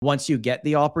once you get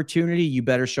the opportunity, you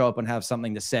better show up and have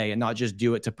something to say and not just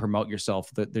do it to promote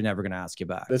yourself. They're never going to ask you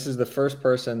back. This is the first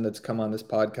person that's come on this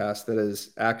podcast that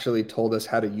has actually told us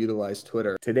how to utilize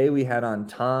Twitter. Today we had on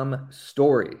Tom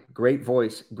Story. Great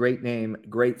voice, great name,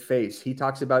 great face. He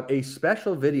talks about a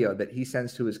special video that he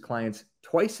sends to his clients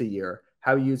twice a year,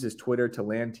 how he uses Twitter to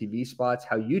land TV spots,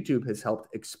 how YouTube has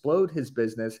helped explode his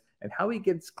business, and how he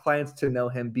gets clients to know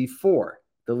him before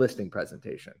the listing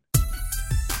presentation.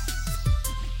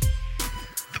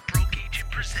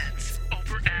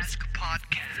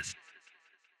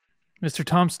 Mr.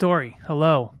 Tom Story,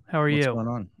 hello. How are you? What's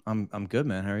going on? I'm good,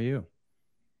 man. How are you?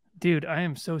 Dude, I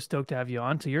am so stoked to have you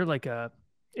on. So you're like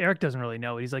Eric doesn't really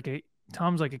know.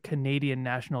 Tom's like a Canadian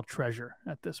national treasure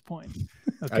at this point.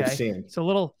 Okay. I've seen.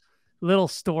 So little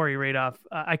story right off.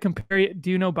 I compare you.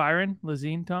 Do you know Byron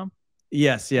Lazine, Tom?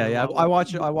 Yes. Yeah. I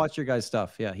watch your guys'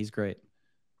 stuff. Yeah. He's great.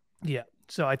 Yeah.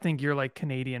 So I think you're like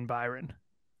Canadian Byron.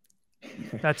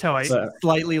 That's how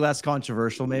slightly less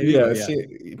controversial, maybe. Yeah,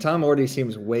 see, Tom already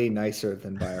seems way nicer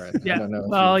than Byron. Yeah. I don't know.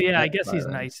 Well, yeah, I guess Byron. He's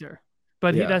nicer,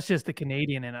 but that's just the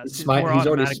Canadian in us. He's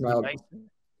already smiled. Nicer.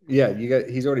 Yeah,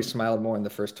 he's already smiled more in the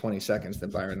first 20 seconds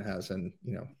than Byron has in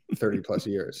 30 plus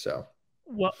years. So,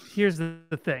 well, here's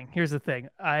the thing.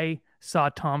 I saw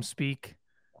Tom speak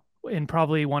in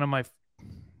probably my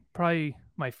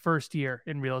first year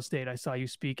in real estate. I saw you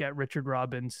speak at Richard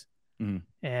Robbins,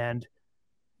 and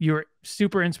you were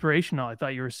super inspirational. I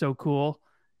thought you were so cool.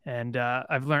 And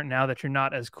I've learned now that you're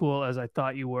not as cool as I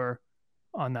thought you were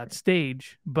on that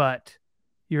stage, but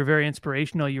you're very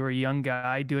inspirational. You were a young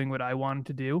guy doing what I wanted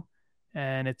to do.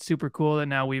 And it's super cool that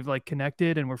now we've like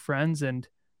connected and we're friends, and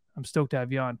I'm stoked to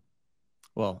have you on.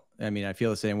 Well, I mean, I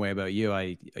feel the same way about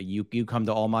you. You come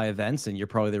to all my events, and you're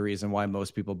probably the reason why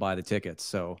most people buy the tickets.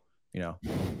 So,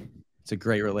 it's a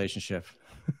great relationship.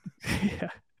 Yeah.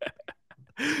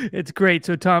 It's great.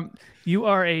 So Tom, you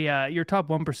are you're top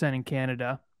 1% in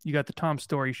Canada. You got the Tom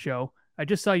Story Show. I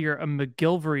just saw you're a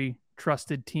McGillivray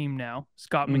trusted team now.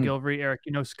 Scott McGillivray. Eric,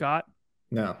 you know Scott?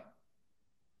 No.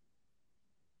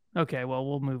 Okay, well,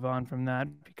 we'll move on from that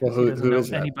because who he doesn't know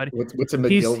is anybody. What's a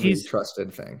McGillivray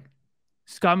trusted thing?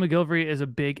 Scott McGillivray is a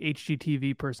big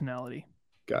HGTV personality.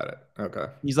 Got it. Okay.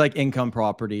 He's like income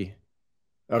property.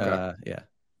 Okay. Yeah.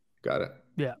 Got it.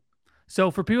 Yeah. So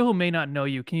for people who may not know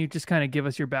you, can you just kind of give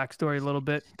us your backstory a little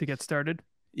bit to get started?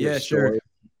 Yeah, sure.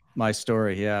 My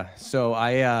story. Yeah. So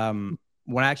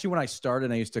when I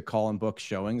started, I used to call and book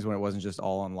showings when it wasn't just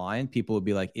all online. People would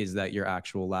be like, "Is that your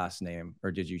actual last name,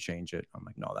 or did you change it?" I'm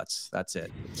like, "No, that's it."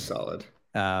 Solid.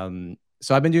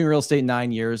 So I've been doing real estate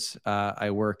 9 years. I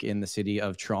work in the city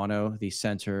of Toronto, the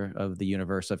center of the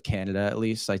universe of Canada, at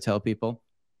least I tell people.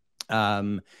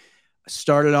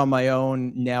 Started on my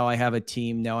own. Now I have a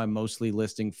team. Now I'm mostly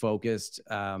listing focused.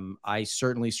 I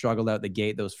certainly struggled out the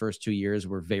gate. Those first 2 years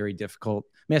were very difficult.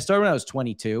 I mean, I started when I was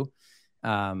 22.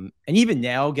 And even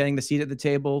now getting the seat at the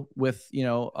table with,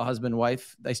 a husband,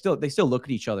 wife, they still look at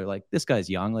each other like, this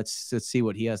guy's young. Let's see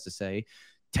what he has to say.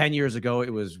 10 years ago,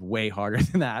 it was way harder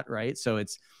than that. Right. So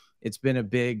it's been a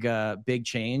big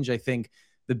change. I think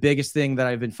the biggest thing that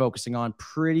I've been focusing on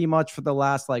pretty much for the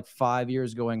last 5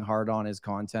 years going hard on is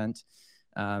content.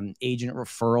 Agent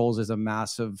referrals is a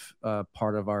massive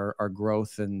part of our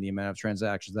growth and the amount of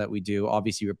transactions that we do.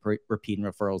 Obviously, repeat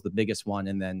referrals, the biggest one.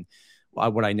 And then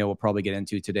what I know we'll probably get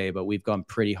into today, but we've gone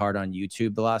pretty hard on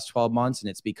YouTube the last 12 months, and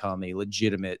it's become a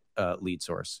legitimate lead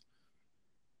source.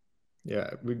 Yeah.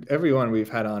 Everyone we've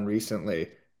had on recently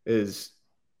is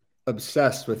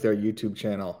obsessed with their YouTube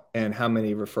channel and how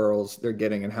many referrals they're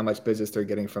getting and how much business they're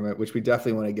getting from it, which we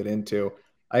definitely want to get into.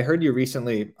 I heard you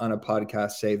recently on a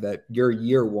podcast say that your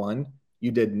year one, you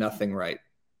did nothing right.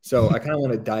 So I kind of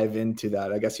want to dive into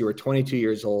that. I guess you were 22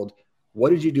 years old.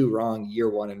 What did you do wrong year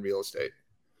one in real estate?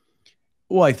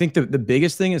 Well, I think the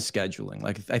biggest thing is scheduling.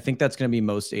 I think that's going to be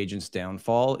most agents'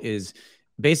 downfall is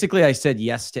basically I said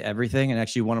yes to everything. And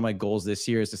actually one of my goals this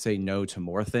year is to say no to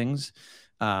more things.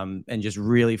 And just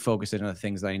really focus in on the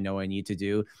things that I know I need to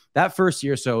do. That first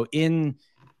year, so in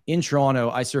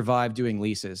Toronto, I survived doing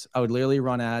leases. I would literally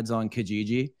run ads on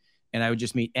Kijiji, and I would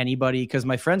just meet anybody because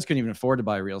my friends couldn't even afford to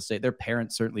buy real estate. Their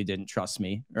parents certainly didn't trust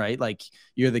me, right? Like,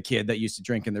 you're the kid that used to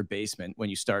drink in their basement when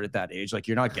you start at that age. Like,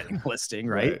 you're not getting a listing,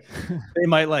 right? They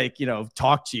might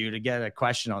talk to you to get a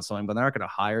question on something, but they're not going to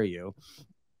hire you.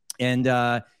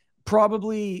 And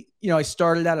probably, I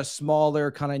started at a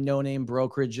smaller kind of no-name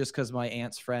brokerage just because my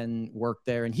aunt's friend worked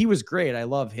there, and he was great. I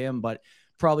love him, but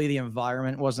probably the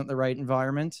environment wasn't the right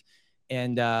environment.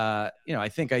 And, I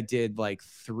think I did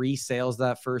 3 sales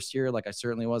that first year. I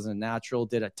certainly wasn't a natural,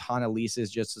 did a ton of leases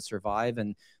just to survive.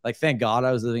 And thank God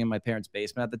I was living in my parents'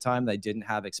 basement at the time that I didn't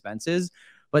have expenses.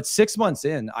 But 6 months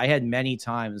in, I had many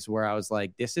times where I was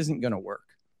like, this isn't going to work.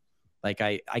 Like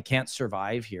I can't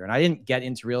survive here. And I didn't get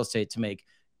into real estate to make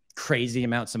crazy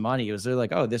amounts of money. It was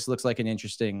like, oh, this looks like an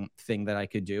interesting thing that I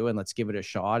could do, and let's give it a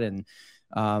shot. And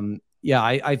yeah,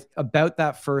 I about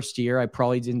that first year, I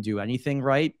probably didn't do anything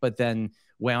right, but then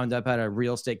wound up at a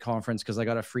real estate conference because I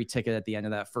got a free ticket at the end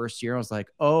of that first year. I was like,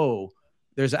 oh,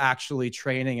 there's actually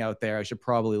training out there. I should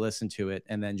probably listen to it.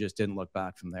 And then just didn't look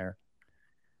back from there.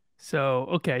 So,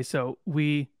 okay. So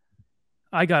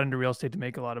I got into real estate to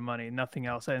make a lot of money. Nothing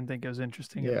else. I didn't think it was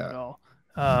interesting at all.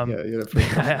 Yeah, you're the first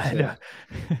person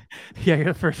yeah, you're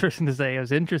the first person to say it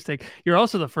was interesting. You're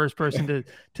also the first person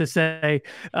to say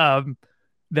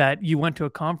that you went to a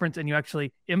conference and you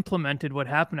actually implemented what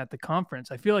happened at the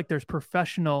conference. I feel like there's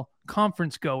professional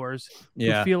conference goers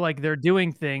who feel like they're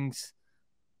doing things.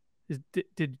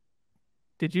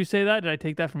 Did you say that? Did I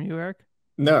take that from you, Eric?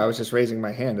 No, I was just raising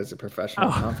my hand as a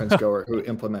professional conference goer who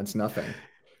implements nothing.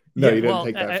 No, you didn't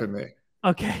take that from me.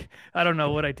 Okay. I don't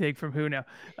know what I take from who now.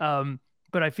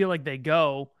 But I feel like they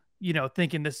go,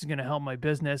 thinking this is going to help my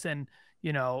business. And,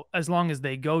 as long as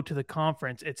they go to the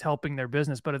conference, it's helping their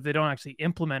business. But if they don't actually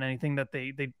implement anything that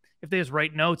if they just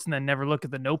write notes and then never look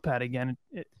at the notepad again,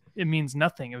 it means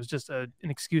nothing. It was just an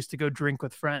excuse to go drink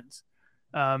with friends.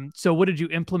 So what did you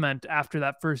implement after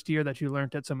that first year that you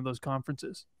learned at some of those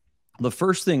conferences? The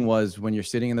first thing was when you're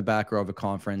sitting in the back row of a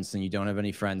conference and you don't have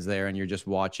any friends there and you're just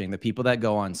watching the people that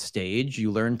go on stage,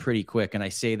 you learn pretty quick. And I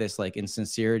say this like in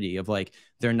sincerity of like,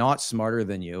 they're not smarter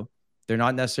than you. They're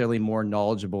not necessarily more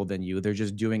knowledgeable than you. They're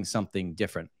just doing something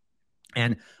different.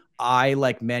 And I,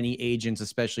 like many agents,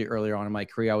 especially earlier on in my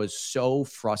career, I was so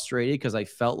frustrated because I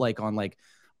felt like on like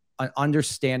an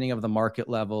understanding of the market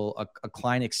level, a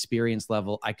client experience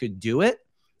level, I could do it.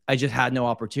 I just had no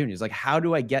opportunities. Like, how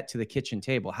do I get to the kitchen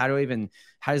table? How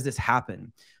does this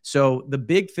happen? So the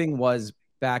big thing was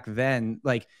back then,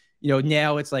 like,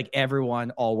 now it's like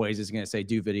everyone always is going to say,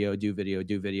 do video, do video,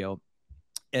 do video.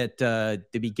 At the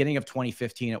beginning of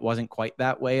 2015, it wasn't quite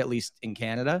that way, at least in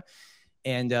Canada.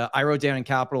 And I wrote down in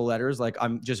capital letters, like,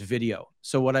 I'm just video.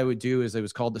 So what I would do is it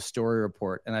was called the story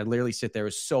report. And I'd literally sit there. It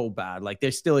was so bad. Like,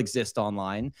 they still exist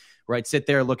online, where I'd sit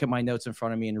there, look at my notes in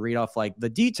front of me and read off like the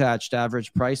detached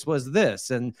average price was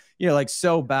this. And, like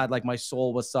so bad, like my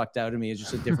soul was sucked out of me. It's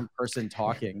just a different person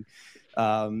talking.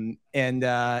 And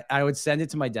I would send it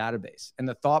to my database. And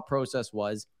the thought process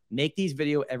was, make these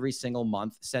video every single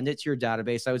month, send it to your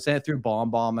database. I would send it through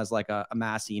BombBomb as like a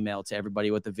mass email to everybody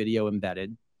with the video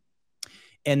embedded.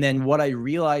 And then what I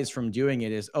realized from doing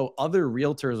it is, other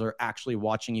realtors are actually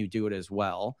watching you do it as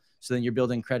well. So then you're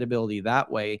building credibility that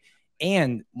way.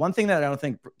 And one thing that I don't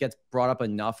think gets brought up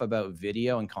enough about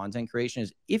video and content creation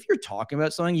is if you're talking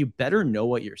about something, you better know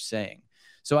what you're saying.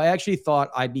 So I actually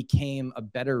thought I became a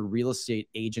better real estate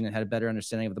agent and had a better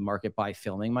understanding of the market by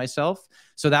filming myself.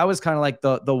 So that was kind of like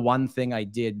the one thing I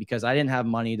did, because I didn't have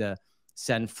money to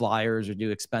send flyers or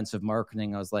do expensive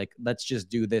marketing. I was like, let's just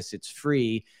do this. It's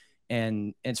free.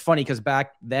 And it's funny because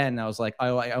back then I was like,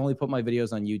 I only put my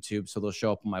videos on YouTube so they'll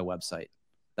show up on my website.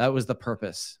 That was the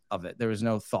purpose of it. There was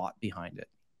no thought behind it.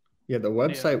 Yeah, the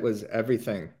website was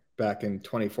everything back in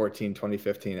 2014,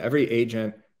 2015. Every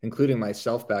agent, including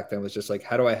myself back then, was just like,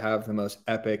 how do I have the most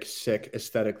epic, sick,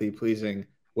 aesthetically pleasing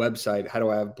website? How do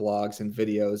I have blogs and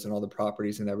videos and all the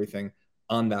properties and everything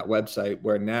on that website?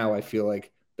 Where now I feel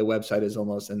like the website is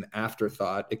almost an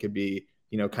afterthought. It could be,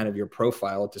 kind of your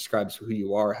profile. It describes who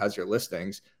you are, has your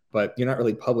listings, but you're not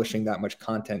really publishing that much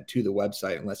content to the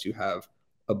website unless you have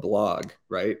a blog,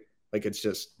 right? Like, it's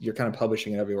just, you're kind of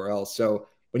publishing it everywhere else. So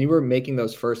when you were making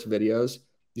those first videos,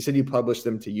 you said you published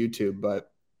them to YouTube,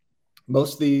 but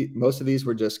most of these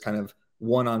were just kind of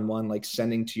one-on-one, like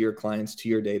sending to your clients, to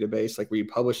your database. Like, were you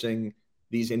publishing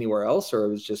these anywhere else, or it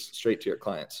was just straight to your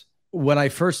clients? When I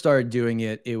first started doing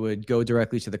it, it would go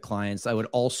directly to the clients. I would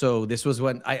also, this was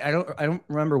when I don't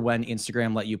remember when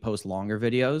Instagram let you post longer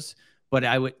videos, but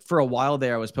for a while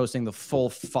there, I was posting the full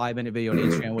 5-minute video on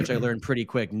Instagram, which I learned pretty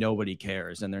quick. Nobody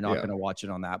cares, and they're not going to watch it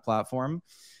on that platform.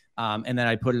 And then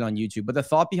I put it on YouTube. But the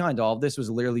thought behind all of this was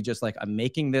literally just like, I'm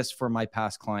making this for my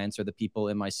past clients or the people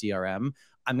in my CRM.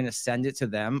 I'm going to send it to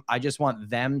them. I just want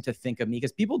them to think of me,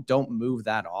 because people don't move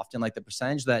that often. Like, the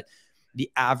percentage that the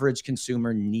average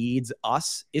consumer needs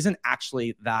us isn't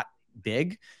actually that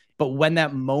big. But when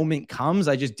that moment comes,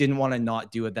 I just didn't want to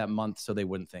not do it that month so they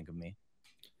wouldn't think of me.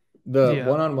 The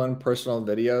one-on-one personal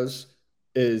videos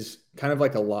is kind of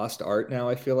like a lost art now,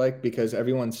 I feel like, because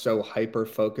everyone's so hyper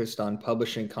focused on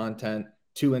publishing content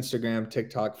to Instagram,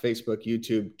 TikTok, Facebook,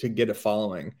 YouTube to get a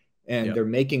following. And they're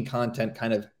making content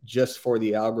kind of just for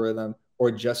the algorithm,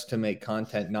 or just to make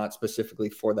content, not specifically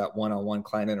for that one-on-one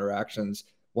client interactions.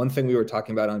 one thing we were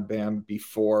talking about on BAM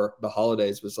before the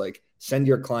holidays was like, send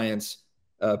your clients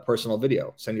a personal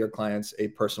video, send your clients a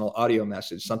personal audio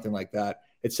message, something like that.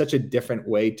 It's such a different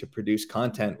way to produce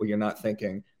content where you're not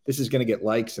thinking this is going to get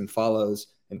likes and follows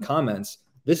and comments.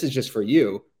 This is just for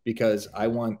you because I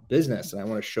want business and I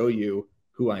want to show you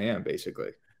who I am, basically.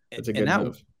 It's a good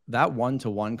move. That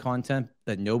one-to-one content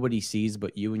that nobody sees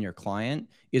but you and your client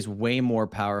is way more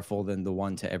powerful than the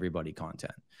one-to-everybody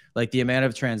content. Like the amount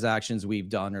of transactions we've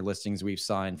done or listings we've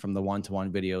signed from the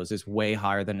one-to-one videos is way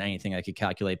higher than anything I could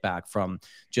calculate back from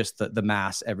just the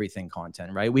mass everything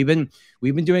content, right? We've been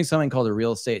doing something called a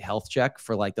real estate health check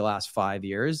for like the last 5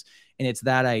 years. And it's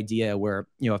that idea where,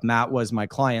 if Matt was my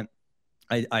client,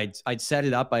 I'd set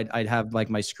it up. I'd have like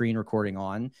my screen recording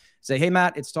on, say, hey,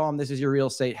 Matt, it's Tom. This is your real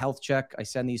estate health check. I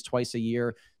send these twice a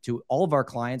year to all of our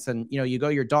clients. And, you go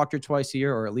to your doctor twice a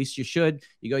year, or at least you should.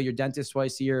 You go to your dentist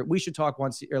twice a year. We should talk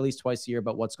once or at least twice a year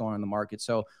about what's going on in the market.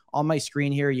 So on my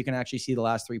screen here, you can actually see the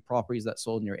last 3 properties that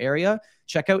sold in your area.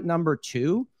 Check out number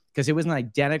 2, because it was an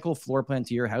identical floor plan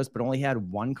to your house, but only had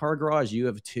 1 car garage. You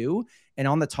have 2. And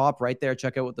on the top right there,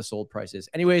 check out what the sold price is.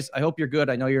 Anyways, I hope you're good.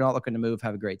 I know you're not looking to move.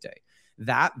 Have a great day.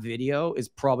 That video is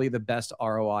probably the best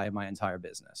ROI in my entire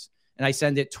business. And I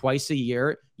send it twice a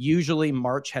year, usually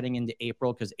March heading into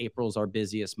April, because April is our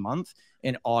busiest month,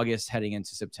 and August heading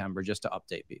into September, just to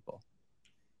update people.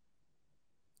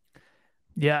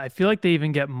 Yeah, I feel like they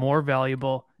even get more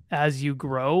valuable as you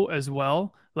grow as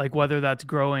well. Like whether that's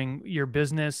growing your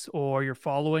business or your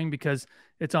following, because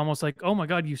it's almost like, oh my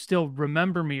God, you still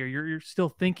remember me, or you're still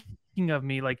thinking of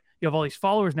me. Like you have all these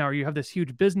followers now, or you have this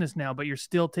huge business now, but you're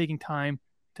still taking time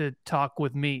to talk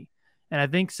with me. And I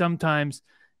think sometimes,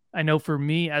 I know for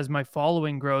me, as my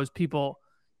following grows, people,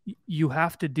 you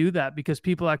have to do that, because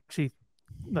people actually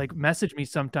like message me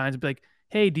sometimes, be like,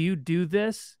 hey, do you do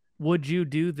this? Would you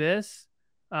do this?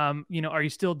 Are you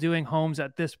still doing homes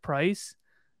at this price?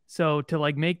 So to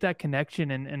like make that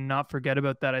connection and not forget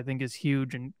about that, I think is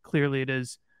huge. And clearly it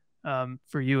is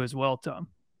for you as well, Tom.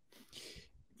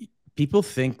 People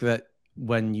think that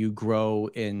when you grow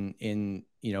in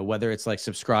whether it's like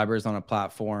subscribers on a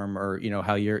platform, or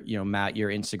how Matt, your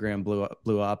Instagram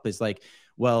blew up, is like,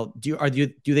 well, do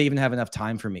they even have enough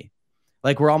time for me?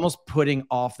 Like we're almost putting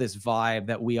off this vibe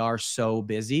that we are so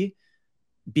busy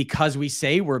because we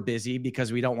say we're busy,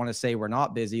 because we don't want to say we're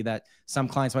not busy, that some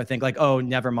clients might think like, oh,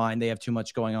 never mind, they have too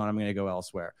much going on, I'm going to go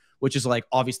elsewhere, which is like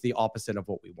obviously the opposite of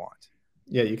what we want.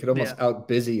 Yeah, you could almost out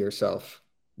busy yourself,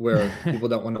 where people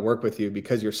don't want to work with you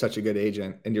because you're such a good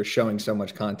agent and you're showing so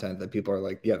much content that people are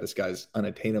like, yeah, this guy's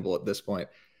unattainable at this point.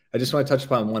 I just want to touch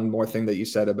upon one more thing that you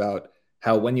said about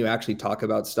how when you actually talk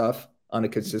about stuff on a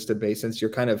consistent basis, you're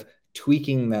kind of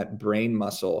tweaking that brain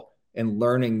muscle and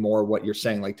learning more what you're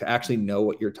saying, like to actually know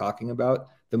what you're talking about.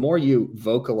 The more you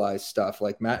vocalize stuff,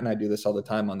 like Matt and I do this all the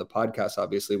time on the podcast,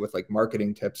 obviously, with like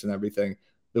marketing tips and everything,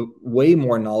 the way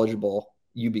more knowledgeable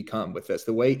you become with this,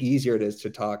 the way easier it is to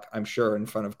talk, I'm sure, in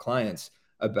front of clients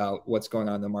about what's going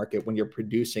on in the market when you're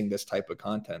producing this type of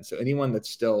content. So anyone that's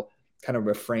still kind of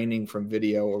refraining from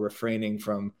video or refraining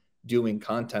from doing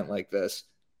content like this,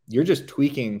 you're just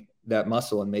tweaking that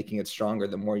muscle and making it stronger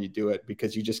the more you do it,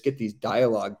 because you just get these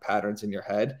dialogue patterns in your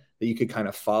head that you could kind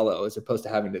of follow, as opposed to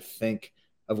having to think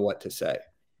of what to say.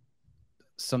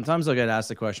 Sometimes I'll get asked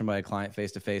a question by a client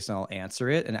face to face and I'll answer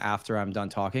it. And after I'm done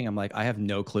talking, I'm like, I have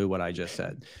no clue what I just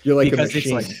said. You're like, because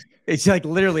it's like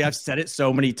literally I've said it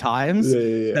so many times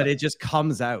that it just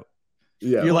comes out.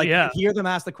 Yeah. You're like, hear them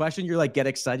ask the question. You're like, get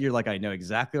excited. You're like, I know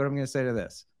exactly what I'm going to say to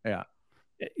this. Yeah.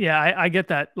 Yeah. I get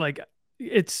that. Like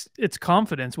it's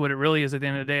confidence. What it really is at the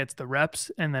end of the day, it's the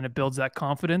reps, and then it builds that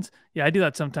confidence. Yeah. I do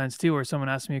that sometimes too, where someone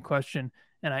asks me a question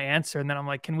and I answer, and then I'm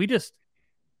like, can we just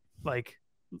like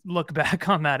look back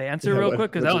on that answer real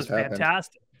quick? Cause that was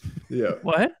fantastic. Yeah.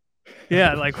 What?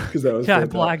 Yeah. Like, I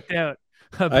blacked out.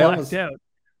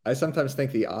 I sometimes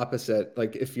think the opposite.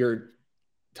 Like if you're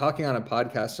talking on a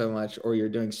podcast so much, or you're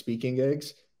doing speaking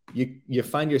gigs, you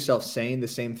find yourself saying the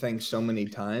same thing so many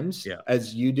times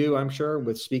as you do, I'm sure,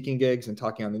 with speaking gigs and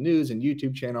talking on the news and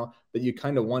YouTube channel, that you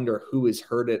kind of wonder who has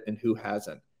heard it and who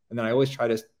hasn't. And then I always try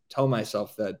to tell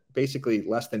myself that basically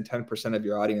less than 10% of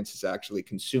your audience is actually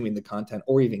consuming the content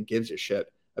or even gives a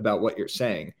shit about what you're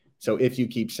saying. So if you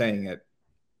keep saying it,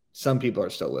 some people are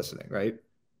still listening, right?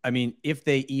 I mean, if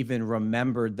they even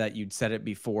remembered that you'd said it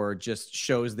before, just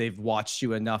shows they've watched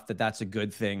you enough that that's a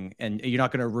good thing. And you're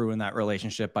not going to ruin that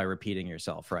relationship by repeating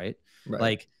yourself, right?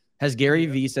 Like, has Gary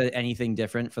Vee said anything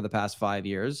different for the past 5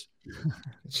 years?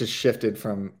 It's just shifted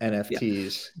from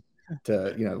NFTs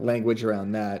to, language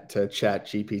around that, to Chat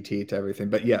GPT, to everything.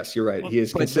 But yes, you're right. Well, He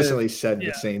has consistently said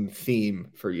the same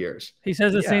theme for years. He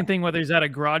says the same thing whether he's at a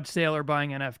garage sale or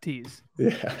buying NFTs.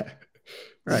 Yeah.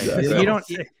 Right. Exactly. You don't,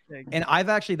 and I've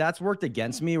actually, that's worked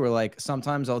against me, where like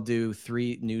sometimes I'll do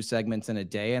 3 news segments in a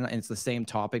day and it's the same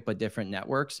topic, but different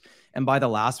networks. And by the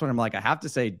last one, I'm like, I have to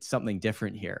say something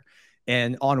different here.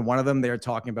 And on one of them, they're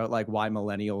talking about like why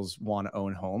millennials want to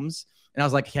own homes. And I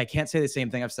was like, okay, I can't say the same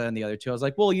thing I've said in the other 2. I was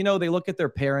like, well, they look at their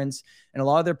parents, and a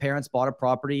lot of their parents bought a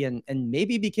property and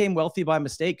maybe became wealthy by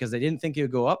mistake because they didn't think it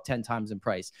would go up 10 times in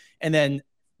price. And then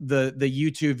the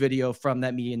YouTube video from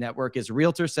that media network is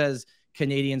realtor says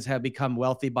Canadians have become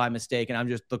wealthy by mistake, and I'm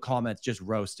just, the comments just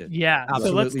roasted. Yeah.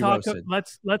 Absolutely So roasted.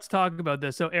 let's talk about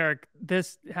this. So Eric,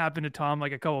 this happened to Tom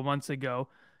like a couple of months ago.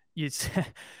 You said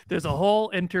there's a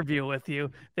whole interview with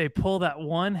you. They pull that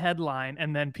one headline,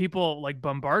 and then people like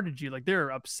bombarded you, like they're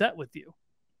upset with you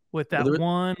with that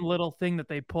one little thing that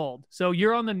they pulled. So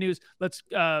you're on the news.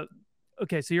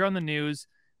 Okay, so you're on the news.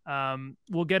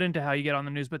 We'll get into how you get on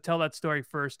the news, but tell that story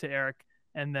first to Eric,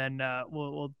 and then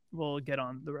we'll get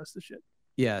on the rest of the shit.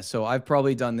 Yeah, so I've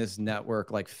probably done this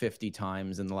network like 50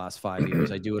 times in the last 5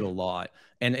 years. I do it a lot,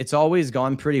 and it's always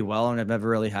gone pretty well, and I've never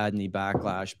really had any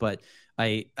backlash. But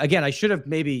I should have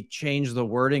maybe changed the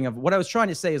wording of what I was trying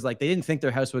to say. Is like, they didn't think their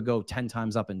house would go 10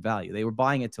 times up in value. They were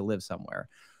buying it to live somewhere.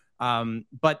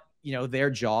 But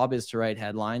their job is to write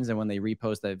headlines. And when they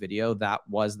repost that video, that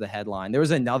was the headline. There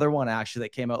was another one actually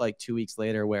that came out like 2 weeks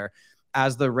later where,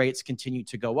 as the rates continue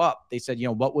to go up, they said,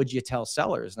 what would you tell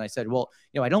sellers? And I said, well,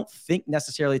 I don't think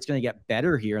necessarily it's going to get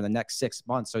better here in the next 6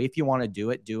 months. So if you want to do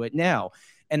it now.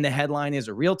 And the headline is,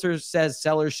 a realtor says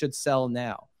sellers should sell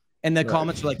now. And the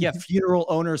comments are like, yeah, funeral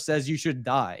owner says you should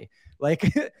die. Like,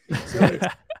 so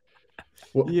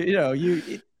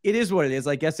it is what it is.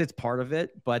 I guess it's part of it.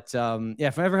 But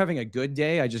if I'm ever having a good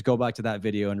day, I just go back to that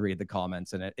video and read the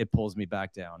comments, and it pulls me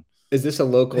back down. Is this a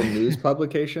local news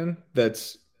publication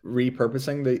that's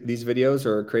repurposing these videos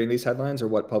or creating these headlines, or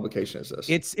what publication is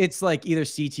this? It's like either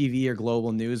CTV or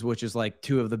Global News, which is like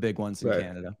 2 of the big ones in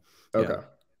Canada. Okay.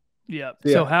 Yeah.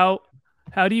 So how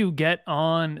do you get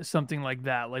on something like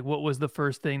that? Like, what was the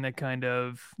first thing that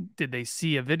did they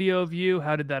see a video of you?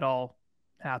 How did that all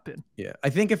happen? Yeah. I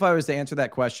think if I was to answer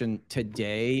that question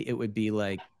today, it would be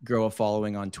like, grow a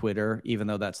following on Twitter, even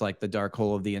though that's like the dark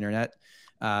hole of the internet.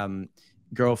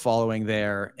 Grow a following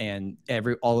there, and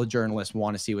all the journalists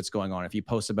want to see what's going on. If you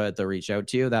post about it, they'll reach out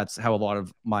to you. That's how a lot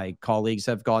of my colleagues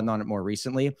have gotten on it more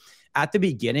recently. At the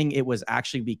beginning, it was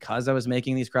actually because I was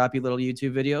making these crappy little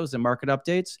YouTube videos and market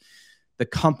updates. The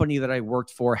company that I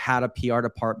worked for had a PR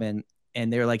department,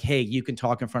 and they're like, hey, you can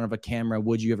talk in front of a camera.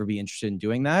 Would you ever be interested in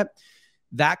doing that?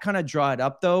 That kind of dried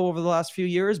up though over the last few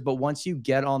years. But once you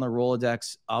get on the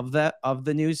Rolodex of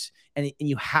the news, and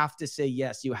you have to say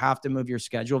yes, you have to move your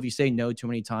schedule. If you say no too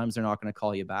many times, they're not going to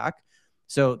call you back.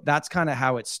 So that's kind of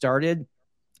how it started.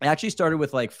 I actually started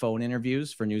with like phone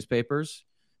interviews for newspapers,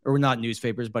 or not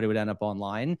newspapers, but it would end up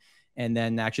online. And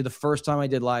then actually the first time I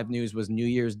did live news was New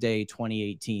Year's Day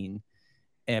 2018.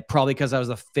 And probably because I was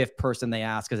the 5th person they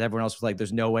asked, because everyone else was like,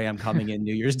 there's no way I'm coming in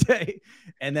New Year's Day.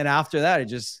 And then after that,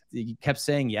 it kept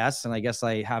saying yes. And I guess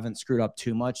I haven't screwed up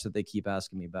too much that they keep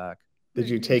asking me back. Did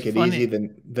you take it easy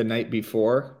the night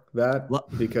before that?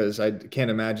 Because I can't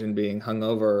imagine being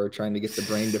hungover or trying to get the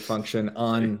brain to function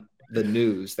on the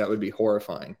news. That would be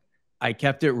horrifying. I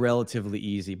kept it relatively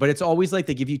easy, but it's always like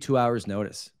they give you 2 hours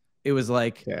notice. It was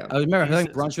like, I remember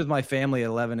having brunch with my family at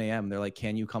 11 a.m. They're like,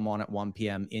 can you come on at 1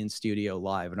 p.m. in studio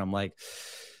live? And I'm like,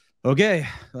 okay.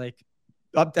 Like,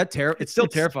 it still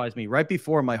terrifies me. Right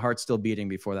before, my heart's still beating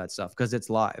before that stuff, because it's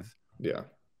live. Yeah.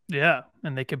 Yeah.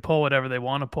 And they can pull whatever they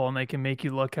want to pull, and they can make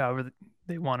you look however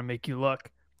they want to make you look.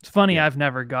 It's funny. I've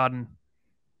never gotten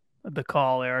the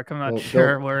call, Eric. I'm not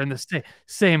sure. We're in the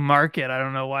same market. I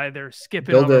don't know why they're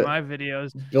skipping over my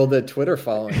videos. Build a Twitter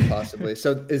following, possibly.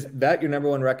 So is that your number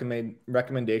one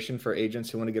recommendation for agents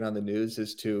who want to get on the news,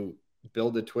 is to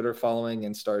build a Twitter following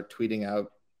and start tweeting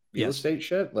out real estate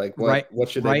shit? Like what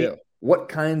should they do? What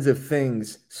kinds of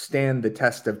things stand the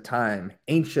test of time?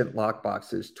 Ancient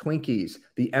lockboxes, Twinkies,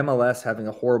 the MLS having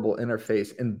a horrible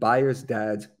interface, and buyers'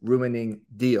 dads ruining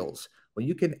deals. Well,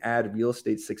 you can add real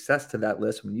estate success to that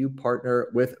list when you partner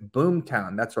with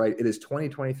Boomtown. That's right. It is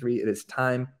 2023. It is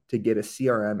time to get a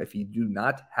CRM if you do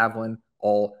not have one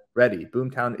already.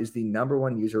 Boomtown is the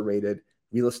 #1 user-rated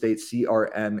real estate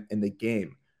CRM in the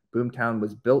game. Boomtown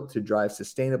was built to drive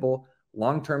sustainable,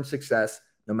 long-term success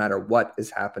no matter what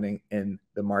is happening in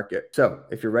the market. So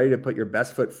if you're ready to put your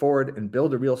best foot forward and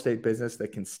build a real estate business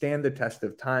that can stand the test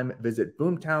of time, visit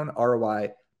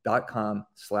boomtownroi.com/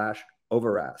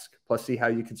 /overask. Plus, see how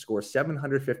you can score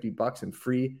 $750 in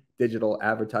free digital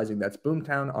advertising. That's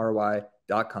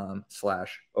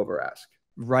boomtownroi.com/overask.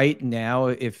 Right now,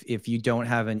 if you don't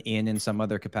have an in some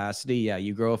other capacity, yeah,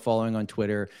 you grow a following on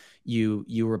Twitter. You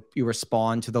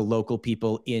respond to the local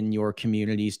people in your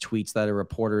community's tweets that are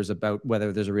reporters about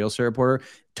whether there's a real estate reporter.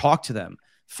 Talk to them,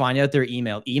 find out their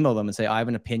email them and say, I have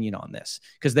an opinion on this,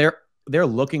 because they're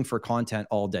looking for content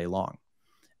all day long.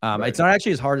 Right. It's not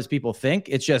actually as hard as people think.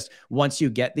 It's just once you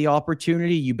get the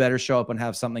opportunity, you better show up and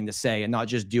have something to say and not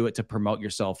just do it to promote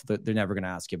yourself. They're never going to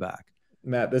ask you back.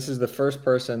 Matt, this is the first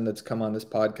person that's come on this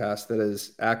podcast that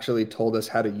has actually told us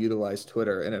how to utilize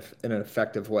Twitter in an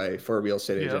effective way for a real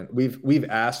estate agent. We've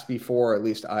asked before, at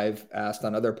least I've asked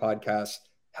on other podcasts,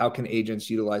 how can agents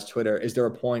utilize Twitter? Is there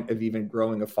a point of even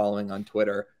growing a following on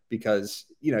Twitter? Because,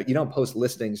 you don't post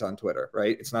listings on Twitter,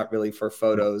 right? It's not really for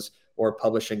photos or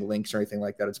publishing links or anything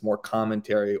like that. It's more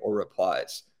commentary or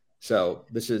replies. So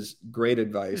this is great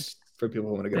advice for people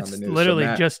who want to get on the news. It's literally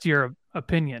just your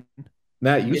opinion.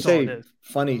 Matt, you say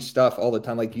funny stuff all the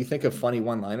time. Like, you think of funny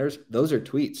one-liners, those are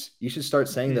tweets. You should start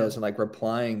saying those and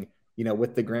replying,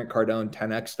 with the Grant Cardone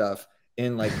 10X stuff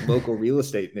in local real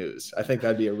estate news. I think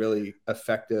that'd be a really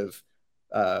effective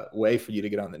way for you to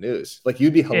get on the news.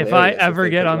 You'd be hilarious. If I ever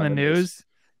get on the news,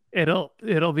 it'll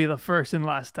be the first and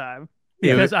last time.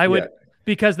 Because I would,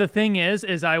 because the thing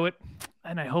is I would,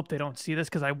 and I hope they don't see this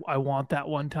because I want that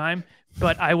one time,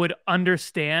 but I would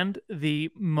understand the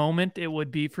moment it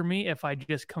would be for me if I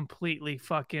just completely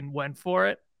fucking went for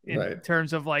it in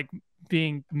terms of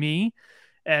being me.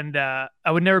 And I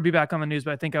would never be back on the news,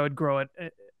 but I think I would grow it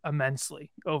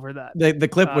immensely over that. The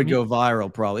clip would go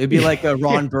viral probably. It'd be like a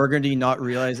Ron Burgundy not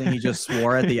realizing he just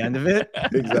swore at the end of it.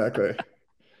 Exactly.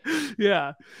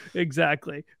 Yeah,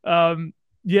 exactly.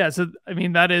 Yeah, so I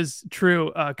mean that is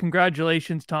true.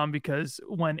 Congratulations, Tom, because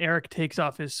when Eric takes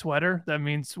off his sweater, that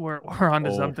means we're onto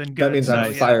something good. That means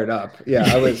I'm fired up.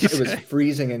 Yeah, it was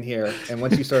freezing in here, and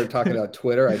once you started talking about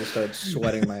Twitter, I just started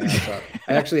sweating my ass off.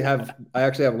 I actually have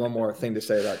one more thing to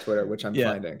say about Twitter, which I'm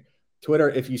finding.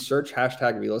 Twitter, if you search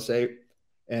 #real estate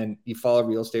and you follow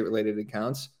real estate related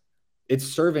accounts, it's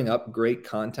serving up great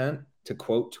content to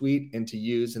quote tweet and to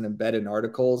use and embed in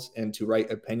articles and to write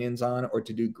opinions on or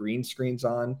to do green screens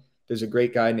on. There's a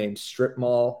great guy named Strip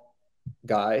Mall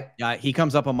Guy. Yeah, he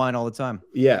comes up on mine all the time.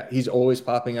 Yeah, he's always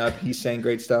popping up. He's saying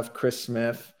great stuff. Chris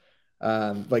Smith.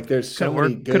 There's so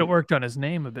many good... Could have worked on his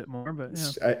name a bit more, but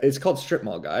yeah. It's called Strip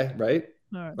Mall Guy, right?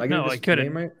 No, I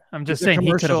couldn't. Right? I'm just saying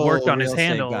he could have worked on his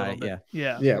handle guy, a little bit.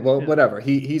 Yeah. Well, whatever.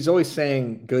 He's always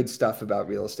saying good stuff about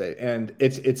real estate, and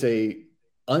it's a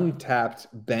untapped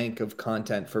bank of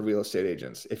content for real estate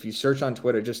agents. If you search on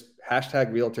Twitter, just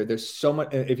 #realtor, there's so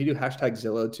much. If you do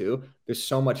 #Zillow too, there's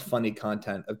so much funny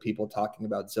content of people talking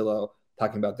about Zillow,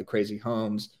 talking about the crazy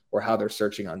homes or how they're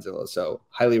searching on Zillow. So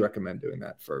highly recommend doing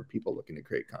that for people looking to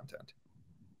create content.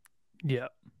 Yeah,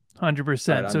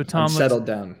 100%. Right, so Tom,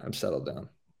 I'm settled down.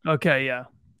 Okay. Yeah.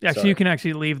 Actually, you can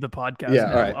actually leave the podcast. Yeah.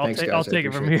 Now. All right. Thanks, guys. I'll take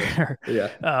it from here.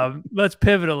 Yeah. Let's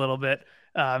pivot a little bit.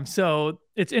 So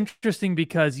it's interesting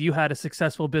because you had a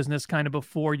successful business kind of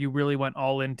before you really went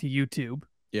all into YouTube.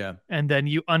 Yeah. And then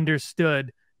you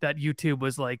understood that YouTube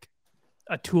was like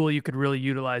a tool you could really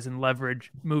utilize and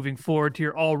leverage moving forward to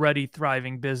your already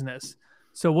thriving business.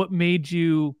 So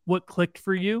what clicked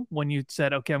for you when you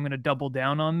said, okay, I'm going to double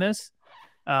down on this?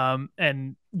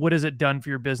 And what has it done for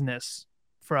your business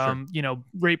from,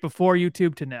 right before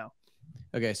YouTube to now?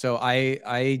 Okay. So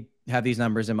I have these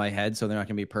numbers in my head, so they're not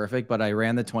going to be perfect, but I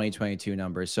ran the 2022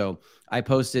 numbers. So I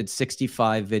posted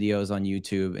 65 videos on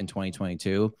YouTube in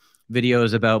 2022,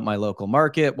 videos about my local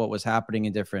market, what was happening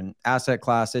in different asset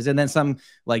classes, and then some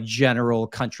general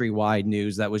countrywide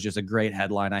news that was just a great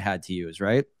headline I had to use,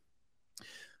 right?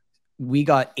 We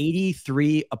got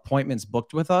 83 appointments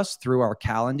booked with us through our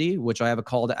Calendly, which I have a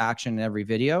call to action in every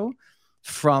video.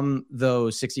 From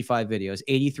those 65 videos,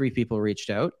 83 people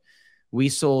reached out. We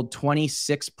sold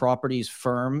 26 properties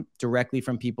firm directly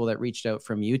from people that reached out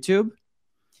from YouTube.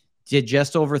 Did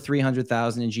just over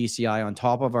 300,000 in GCI on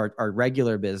top of our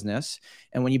regular business.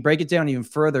 And when you break it down even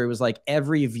further, it was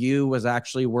every view was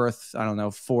actually worth,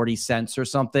 40 cents or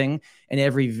something. And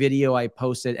every video I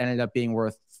posted ended up being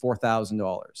worth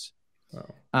 $4,000.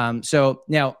 Wow. So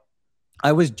now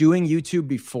I was doing YouTube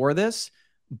before this,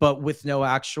 but with no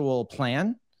actual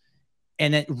plan.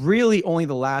 And then really only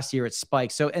the last year it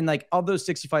spiked. So, and of those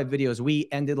 65 videos, we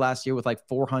ended last year with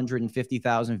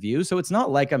 450,000 views. So it's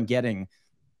not like I'm getting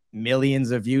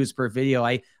millions of views per video.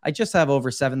 I just have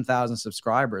over 7,000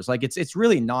 subscribers. It's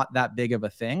really not that big of a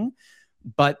thing,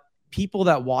 but people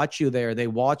that watch you there, they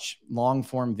watch long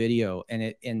form video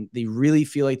and they really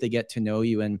feel like they get to know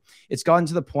you. And it's gotten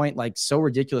to the point like so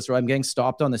ridiculous where I'm getting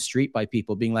stopped on the street by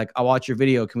people being like, I watch your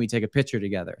video. Can we take a picture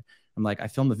together? I'm like, I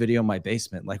filmed a video in my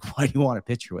basement. Like, why do you want a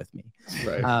picture with me?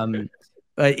 Right.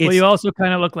 But well, you also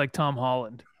kind of look like Tom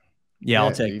Holland. Yeah,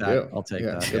 I'll take that. Do. I'll take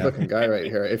that. Good looking guy right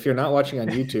here. If you're not watching on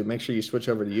YouTube, make sure you switch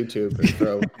over to YouTube and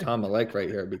throw Tom a like right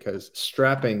here, because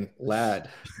strapping lad,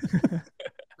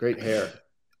 great hair.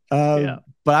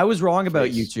 But I was wrong about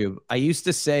YouTube. I used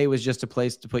to say it was just a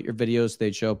place to put your videos.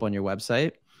 They'd show up on your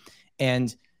website.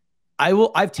 And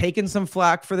I've taken some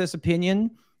flack for this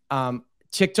opinion.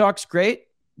 TikTok's great.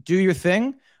 Do your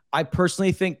thing. I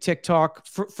personally think TikTok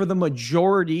for the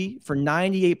majority, for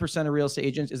 98% of real estate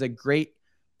agents, is a great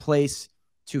place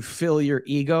to fill your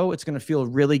ego. It's going to feel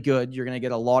really good. You're going to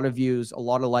get a lot of views, a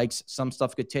lot of likes. Some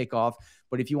stuff could take off.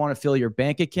 But if you want to fill your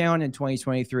bank account in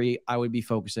 2023, I would be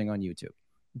focusing on YouTube,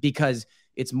 because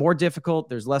it's more difficult.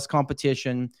 There's less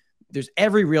competition. There's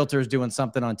every realtor is doing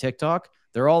something on TikTok.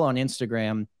 They're all on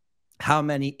Instagram. How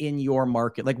many in your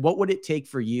market? Like, what would it take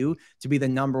for you to be the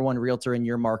number one realtor in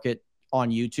your market on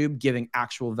YouTube, giving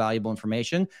actual valuable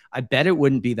information? I bet it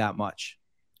wouldn't be that much.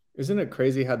 Isn't it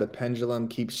crazy how the pendulum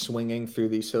keeps swinging through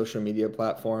these social media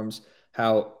platforms?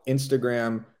 How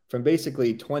Instagram from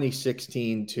basically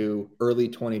 2016 to early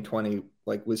 2020,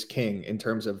 like, was king in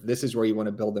terms of this is where you want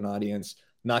to build an audience,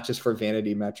 not just for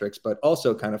vanity metrics, but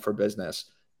also kind of for business.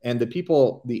 And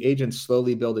the agents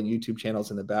slowly building YouTube channels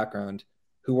in the background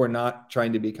who were not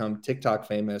trying to become TikTok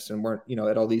famous and weren't,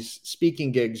 at all these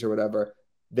speaking gigs or whatever,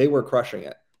 they were crushing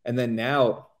it. And then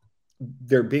now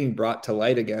they're being brought to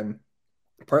light again,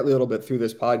 partly a little bit through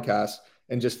this podcast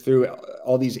and just through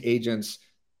all these agents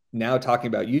now talking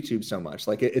about YouTube so much.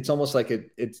 Like it's almost like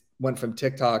it went from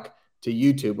TikTok to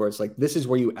YouTube, where it's like, this is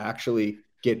where you actually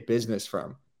get business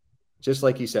from. Just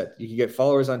like you said, you can get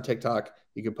followers on TikTok,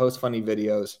 you can post funny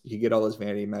videos, you can get all those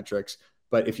vanity metrics.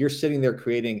 But if you're sitting there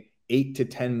creating 8 to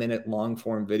 10 minute long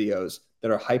form videos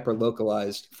that are hyper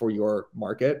localized for your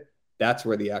market, that's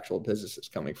where the actual business is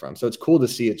coming from. So it's cool to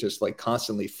see it just like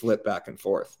constantly flip back and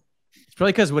forth. It's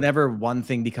probably because whenever one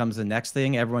thing becomes the next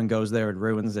thing, everyone goes there and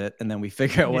ruins it. And then we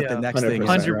figure out what the next thing is.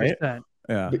 100%. Right?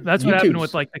 Yeah. That's what happened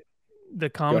with like the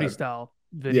comedy style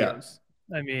videos.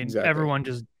 Yeah. I mean, everyone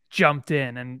just jumped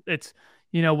in, and it's,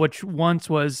 which once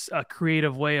was a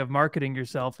creative way of marketing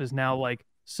yourself is now like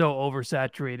so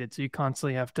oversaturated. So you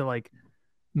constantly have to like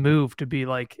move to be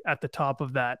like at the top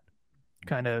of that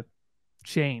kind of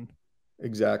chain.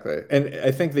 Exactly. And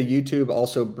I think the YouTube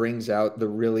also brings out the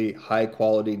really high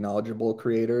quality, knowledgeable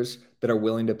creators that are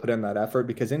willing to put in that effort,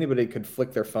 because anybody could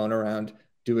flick their phone around,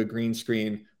 do a green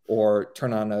screen, or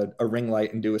turn on a ring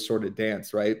light and do a sort of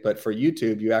dance, right? But for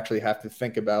YouTube, you actually have to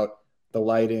think about the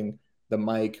lighting, the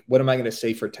mic. What am I going to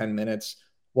say for 10 minutes?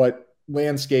 What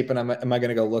landscape am I going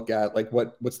to go look at? Like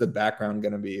what's the background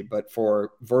going to be? But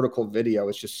for vertical video,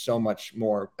 it's just so much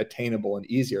more attainable and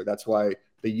easier. That's why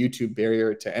the YouTube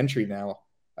barrier to entry now,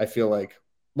 I feel like,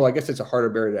 well, I guess it's a harder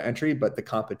barrier to entry, but the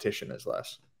competition is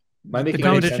less. Am I making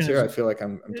any sense here? I feel like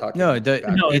I'm talking. No,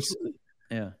 it's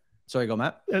yeah. Sorry, go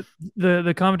Matt.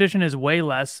 The competition is way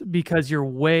less because you're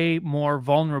way more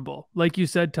vulnerable. Like you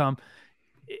said, Tom,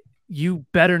 you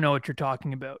better know what you're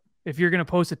talking about. If you're going to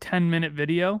post a 10-minute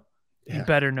video, you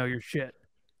better know your shit.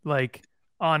 Like,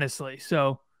 honestly.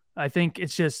 So I think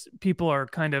it's just people are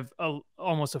kind of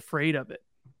almost afraid of it.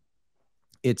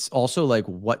 It's also like,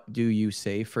 what do you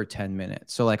say for 10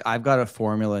 minutes? So like I've got a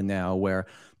formula now where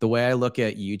the way I look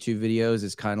at YouTube videos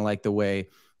is kind of like the way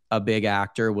a big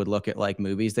actor would look at like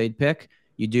movies they'd pick.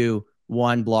 You do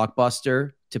one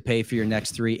blockbuster to pay for your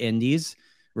next 3 indies,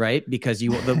 right? Because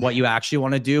what you actually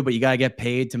want to do, but you got to get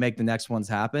paid to make the next ones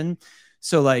happen.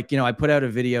 So like, I put out a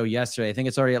video yesterday. I think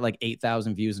it's already at like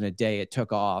 8,000 views in a day. It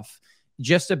took off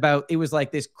it was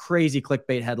like this crazy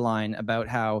clickbait headline about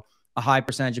how a high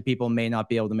percentage of people may not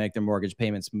be able to make their mortgage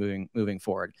payments moving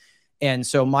forward. And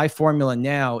so my formula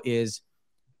now is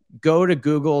go to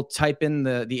Google, type in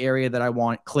the area that I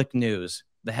want, click news.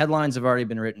 The headlines have already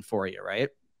been written for you, right?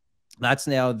 That's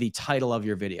now the title of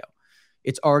your video.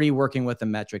 It's already working with the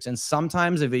metrics. And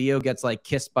sometimes a video gets like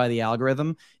kissed by the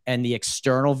algorithm and the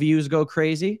external views go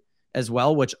crazy as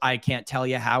well, which I can't tell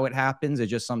you how it happens. It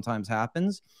just sometimes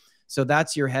happens. So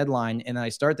that's your headline. And then I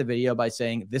start the video by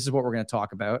saying, this is what we're going to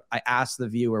talk about. I ask the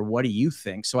viewer, what do you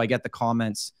think? So I get the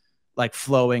comments like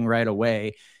flowing right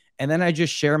away. And then I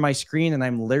just share my screen and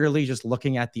I'm literally just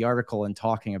looking at the article and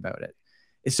talking about it.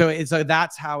 So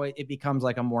that's how it becomes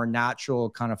like a more natural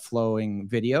kind of flowing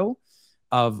video.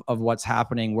 of what's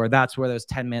happening, where that's where those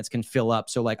 10 minutes can fill up.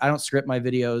 So like, I don't script my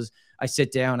videos. I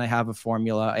sit down, I have a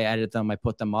formula, I edit them, I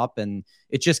put them up, and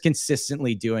it's just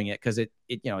consistently doing it, because it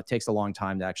takes a long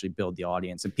time to actually build the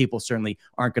audience, and people certainly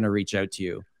aren't going to reach out to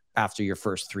you after your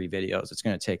first 3 videos. It's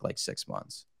going to take like 6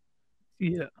 months.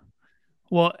 Yeah.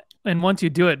 Well, and once you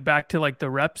do it, back to like the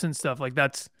reps and stuff, like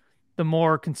that's the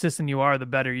more consistent you are, the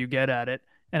better you get at it.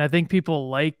 And I think people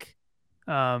like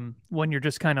when you're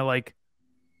just kind of like,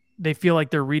 they feel like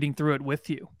they're reading through it with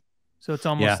you. So it's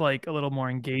almost like a little more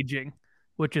engaging,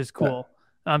 which is cool.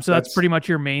 So that's pretty much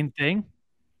your main thing.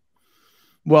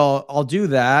 Well, I'll do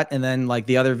that. And then like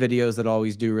the other videos that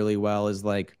always do really well is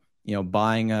like,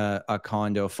 buying a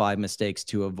condo, 5 mistakes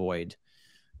to avoid,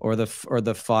 or the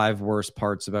 5 worst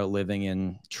parts about living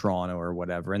in Toronto or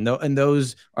whatever. And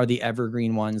those are the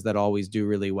evergreen ones that always do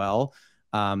really well.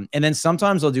 And then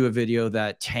sometimes I'll do a video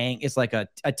that it's like a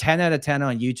 10 out of 10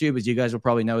 on YouTube, as you guys will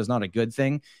probably know, is not a good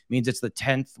thing. It means it's the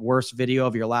 10th worst video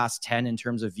of your last 10 in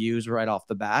terms of views right off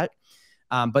the bat.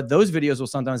 But those videos will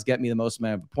sometimes get me the most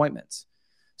amount of appointments.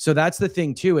 So that's the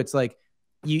thing too. It's like,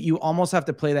 you almost have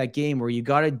to play that game where you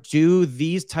got to do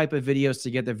these type of videos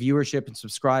to get the viewership and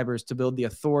subscribers, to build the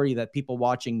authority that people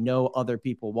watching know other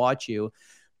people watch you.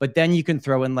 But then you can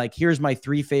throw in like, here's my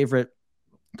 3 favorite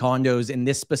condos in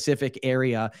this specific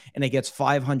area, and it gets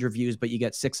 500 views, but you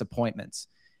get 6 appointments.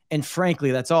 And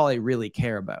frankly, that's all I really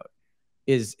care about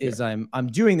is I'm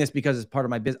doing this because it's part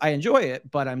of my business. I enjoy it,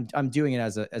 but I'm doing it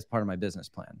as part of my business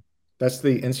plan. That's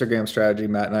the Instagram strategy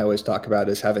Matt and I always talk about,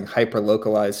 is having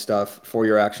hyper-localized stuff for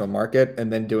your actual market,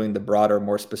 and then doing the broader,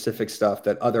 more specific stuff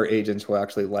that other agents will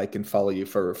actually like and follow you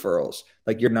for referrals.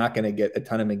 Like, you're not going to get a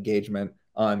ton of engagement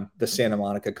on the Santa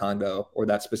Monica condo or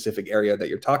that specific area that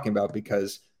you're talking about,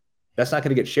 because that's not going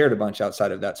to get shared a bunch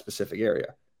outside of that specific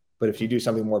area. But if you do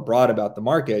something more broad about the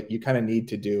market, you kind of need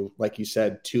to do, like you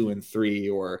said, 2 and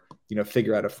 3, or,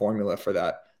 figure out a formula for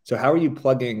that. So how are you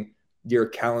plugging your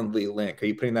Calendly link? Are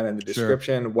you putting that in the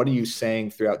description? Sure. What are you saying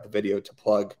throughout the video to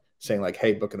plug, saying like,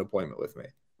 hey, book an appointment with me?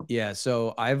 Yeah.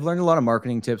 So I've learned a lot of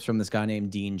marketing tips from this guy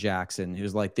named Dean Jackson,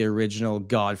 who's like the original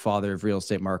godfather of real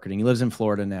estate marketing. He lives in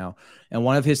Florida now. And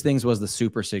one of his things was the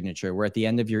super signature, where at the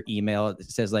end of your email, it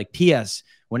says like, P.S.,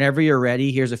 whenever you're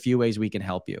ready, here's a few ways we can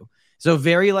help you. So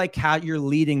very like how you're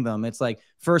leading them. It's like,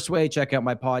 first way, check out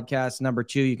my podcast. Number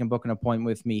 2, you can book an appointment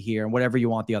with me here, and whatever you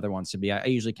want the other ones to be. I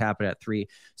usually cap it at 3.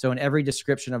 So in every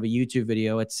description of a YouTube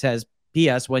video, it says,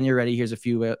 P.S., when you're ready, here's a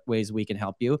few ways we can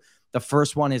help you. The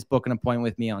first one is book an appointment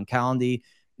with me on Calendly.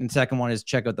 And the second one is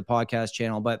check out the podcast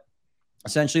channel. But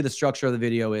essentially the structure of the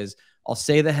video is, I'll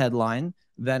say the headline,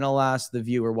 then I'll ask the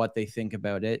viewer what they think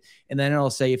about it. And then I'll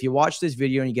say, if you watch this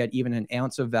video and you get even an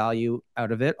ounce of value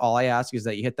out of it, all I ask is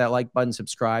that you hit that like button,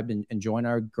 subscribe, and join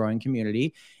our growing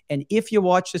community. And if you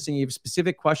watch this and you have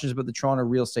specific questions about the Toronto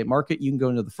real estate market, you can go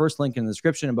into the first link in the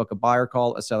description and book a buyer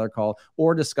call, a seller call,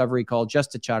 or a discovery call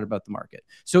just to chat about the market.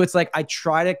 So it's like,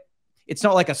 it's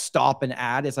not like a stop and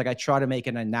ad. It's like, I try to make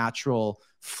it a natural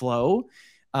flow.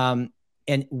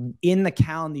 And in the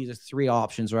Calendly, there's 3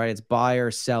 options, right? It's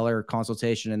buyer, seller,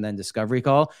 consultation, and then discovery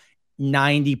call.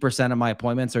 90% of my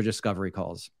appointments are discovery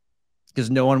calls, because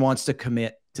no one wants to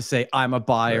commit to say, I'm a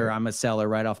buyer, I'm a seller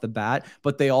right off the bat,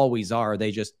 but they always are.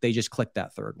 They just click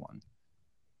that third one.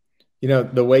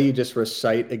 The way you just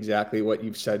recite exactly what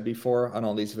you've said before on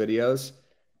all these videos.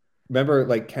 Remember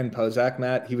like Ken Pozak,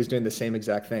 Matt, he was doing the same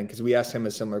exact thing, because we asked him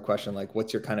a similar question, like,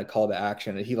 what's your kind of call to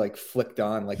action? And he like flicked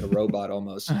on like a robot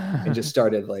almost and just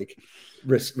started like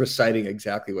reciting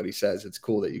exactly what he says. It's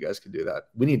cool that you guys can do that.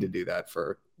 We need to do that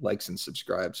for likes and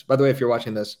subscribes. By the way, if you're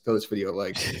watching this, go to this video,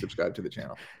 like, subscribe to the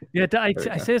channel. Yeah, I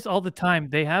say this all the time.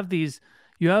 They have you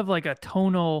have like a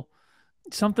tonal,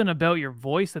 something about your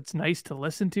voice that's nice to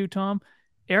listen to, Tom.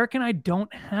 Eric and I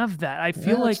don't have that. I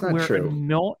feel like we're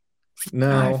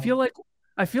No,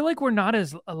 I feel like we're not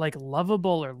as like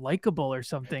lovable or likable or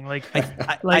something. Like,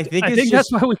 I think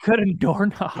that's why we couldn't door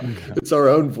knock. It's our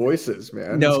own voices,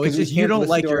 man. No, it's just you don't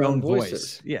like your own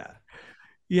voice. Yeah.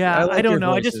 I don't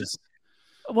know.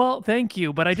 Well, thank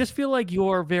you, but I just feel like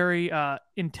you're very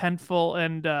intentful,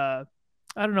 and I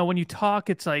don't know, when you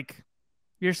talk, it's like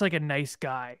you're just like a nice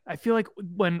guy. I feel like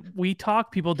when we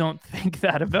talk, people don't think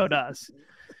that about us.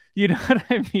 You know what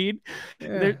I mean?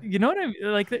 Yeah. You know what I mean?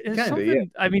 Like, there's something. Yeah.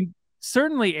 I mean,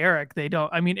 certainly Eric. They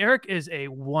don't. I mean, Eric is a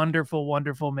wonderful,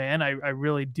 wonderful man. I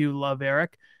really do love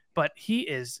Eric, but he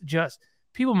is just.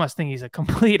 People must think he's a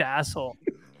complete asshole.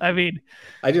 I mean,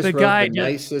 I just wrote the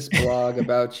nicest blog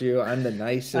about you. I'm the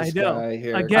nicest guy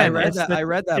here. Again, I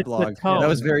read that blog. That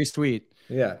was very sweet.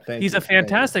 Yeah, He's a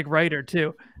fantastic writer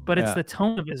too, but it's the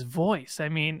tone of his voice. I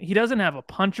mean, he doesn't have a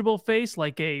punchable face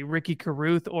like a Ricky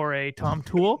Carruth or a Tom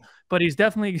Toole, but he's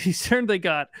certainly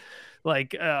got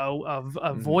like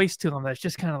a voice to him that's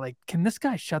just kind of like, can this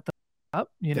guy shut the up?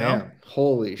 You know?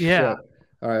 Holy shit! All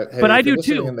right, hey, but I do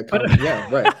too. Yeah,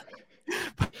 right.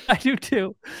 I do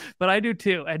too,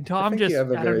 And Tom you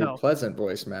have a very pleasant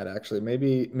voice, Matt. Actually,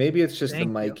 maybe it's just the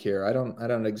mic here. I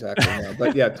don't exactly know,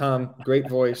 but yeah, Tom, great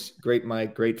voice, great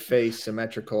mic, great face,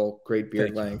 symmetrical, great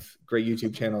beard length, great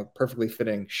YouTube channel, perfectly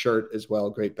fitting shirt as well,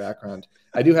 great background.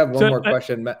 I do have one more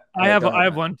question. I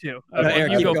have one too.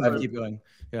 Eric, keep going.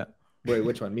 Yeah. Wait,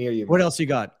 which one? Me or you? What else you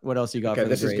got? Okay,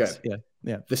 this is good.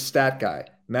 Yeah. The stat guy.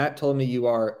 Matt told me you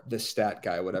are the stat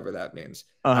guy, whatever that means.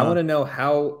 I want to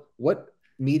know what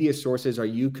media sources are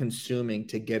you consuming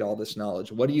to get all this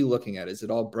knowledge? What are you looking at? Is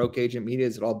it all broke agent media?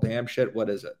 Is it all BAM shit? What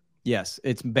is it? Yes,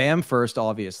 it's BAM first,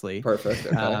 obviously. Perfect.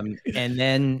 Okay. And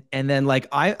then like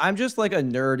I'm just like a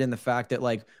nerd in the fact that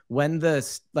like when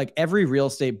every real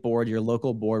estate board, your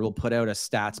local board will put out a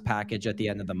stats package at the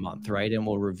end of the month, right? And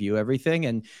we'll review everything.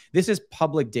 And this is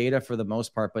public data for the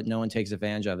most part, but no one takes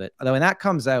advantage of it. Although when that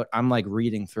comes out, I'm like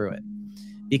reading through it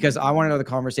because I want to know the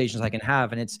conversations I can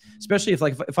have. And it's especially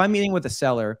if I'm meeting with a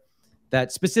seller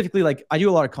that specifically, like I do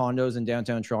a lot of condos in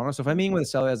downtown Toronto. So if I'm meeting with a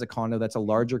seller that has a condo that's a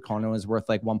larger condo and is worth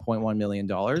like $1.1 million,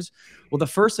 well, the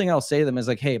first thing I'll say to them is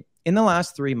like, hey, in the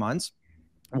last 3 months,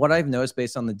 what I've noticed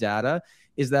based on the data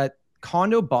is that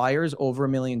condo buyers over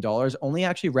 $1 million only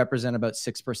actually represent about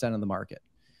 6% of the market.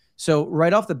 So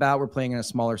right off the bat, we're playing in a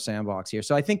smaller sandbox here.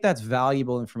 So I think that's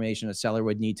valuable information a seller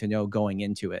would need to know going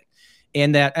into it.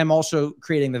 And that I'm also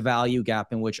creating the value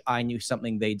gap in which I knew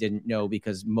something they didn't know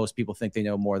because most people think they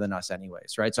know more than us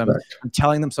anyways, right? So I'm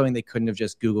telling them something they couldn't have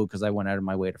just Googled because I went out of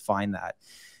my way to find that.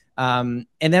 And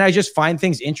then I just find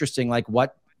things interesting, like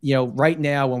what, right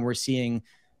now when we're seeing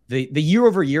the year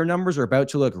over year numbers are about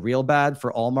to look real bad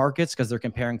for all markets because they're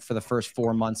comparing for the first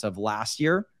 4 months of last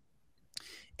year.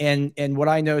 And what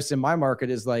I noticed in my market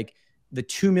is like, the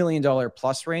 $2 million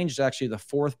plus range is actually the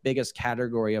fourth biggest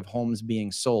category of homes being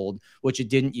sold, which it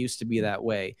didn't used to be that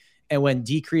way. And when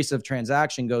decrease of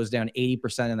transaction goes down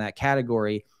 80% in that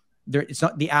category, it's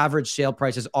not the average sale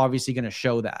price is obviously going to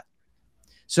show that.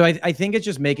 So I think it's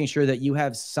just making sure that you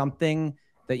have something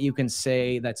that you can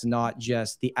say that's not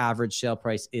just the average sale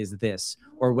price is this,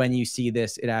 or when you see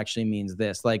this, it actually means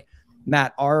this. Like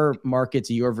Matt, our market's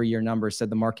year over year numbers said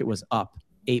the market was up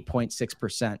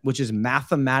 8.6%, which is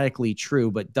mathematically true,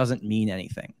 but doesn't mean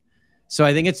anything. So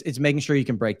I think it's making sure you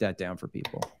can break that down for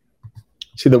people.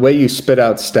 See, the way you spit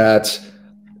out stats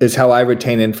is how I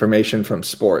retain information from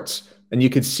sports. And you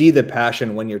could see the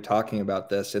passion when you're talking about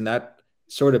this. And that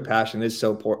sort of passion is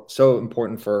so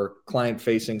important for client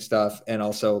facing stuff. And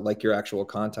also like your actual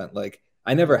content. Like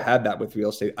I never had that with real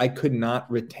estate. I could not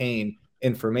retain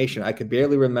information. I could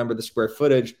barely remember the square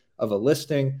footage of a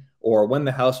listing or when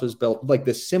the house was built, like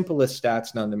the simplest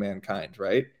stats known to mankind,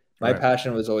 right? My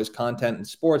passion was always content and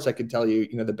sports. I could tell you,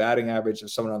 the batting average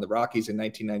of someone on the Rockies in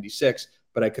 1996,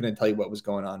 but I couldn't tell you what was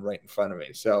going on right in front of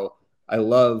me. So I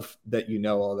love that you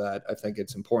know all that. I think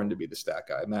it's important to be the stat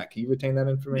guy. Matt, can you retain that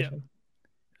information?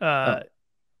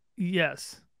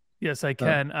 Yes, I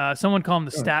can. Someone call him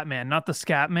the stat man, not the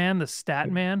scat man, the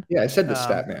stat man. Yeah, I said the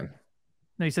stat man.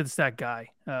 No, you said the stat guy.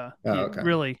 Okay.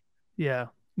 Really,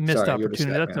 missed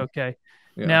opportunity. That's okay.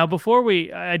 Yeah. Now,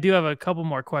 I do have a couple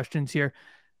more questions here.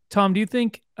 Tom, do you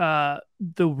think the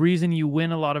reason you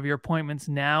win a lot of your appointments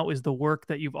now is the work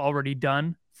that you've already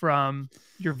done from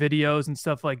your videos and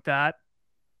stuff like that?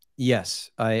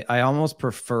 Yes. I almost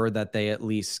prefer that they at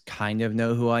least kind of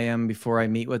know who I am before I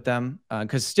meet with them.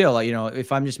 Because still,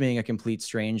 if I'm just meeting a complete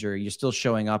stranger, you're still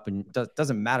showing up and it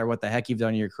doesn't matter what the heck you've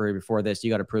done in your career before this. You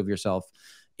got to prove yourself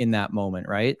in that moment,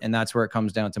 right? And that's where it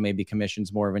comes down to maybe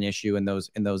commission's more of an issue in those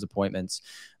appointments.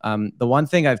 The one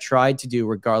thing I've tried to do,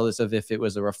 regardless of if it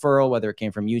was a referral, whether it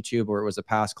came from YouTube or it was a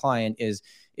past client, is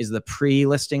the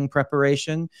pre-listing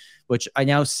preparation, which I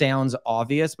know sounds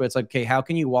obvious, but it's like, okay, how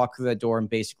can you walk through that door and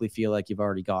basically feel like you've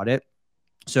already got it?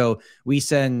 So we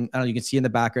send, I don't know, you can see in the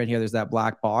background here, there's that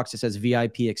black box. It says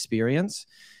VIP experience.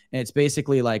 And it's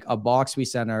basically like a box we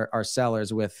send our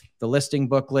sellers with the listing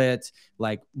booklet,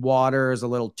 like waters, a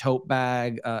little tote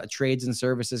bag, a trades and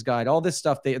services guide, all this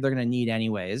stuff they're going to need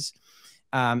anyways.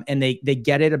 And they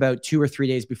get it about 2 or 3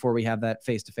 days before we have that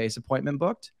face-to-face appointment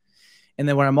booked. And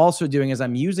then what I'm also doing is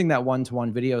I'm using that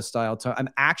one-to-one video style. I'm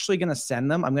actually going to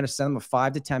send them a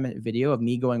 5 to 10 minute video of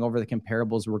me going over the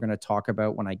comparables we're going to talk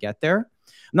about when I get there.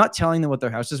 I'm not telling them what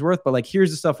their house is worth, but like,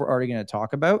 here's the stuff we're already going to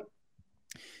talk about.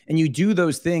 And you do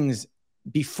those things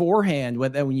beforehand.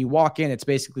 When you walk in, it's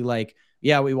basically like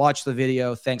yeah, we watched the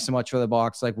video. Thanks so much for the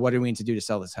box. Like, what do we need to do to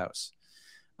sell this house?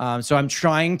 So I'm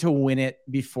trying to win it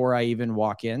before I even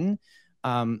walk in.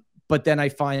 But then I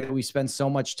find that we spend so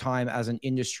much time as an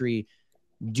industry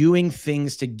doing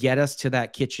things to get us to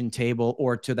that kitchen table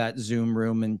or to that Zoom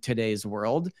room in today's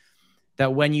world,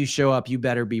 that when you show up, you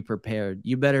better be prepared.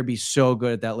 You better be so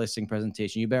good at that listing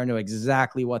presentation. You better know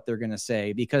exactly what they're going to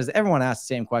say, because everyone asks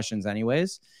the same questions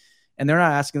anyways. And they're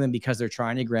not asking them because they're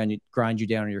trying to grind you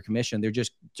down on your commission.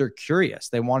 They're curious.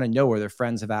 They want to know where their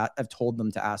friends have told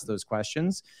them to ask those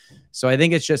questions. So I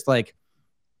think it's just like,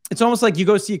 it's almost like you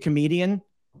go see a comedian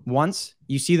once,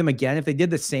 you see them again. If they did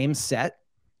the same set,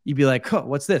 you'd be like, oh,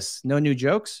 what's this? No new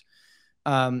jokes.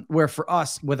 Where for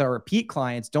us with our repeat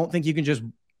clients, don't think you can just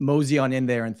mosey on in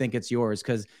there and think it's yours,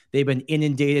 because they've been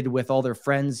inundated with all their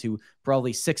friends who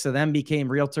probably 6 of them became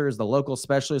realtors. The local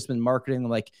specialist been marketing.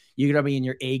 Like, you got to be in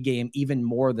your A game even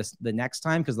more the next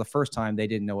time, because the first time they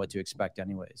didn't know what to expect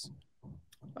anyways.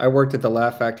 I worked at the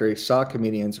Laugh Factory, saw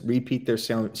comedians repeat their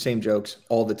same jokes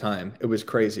all the time. It was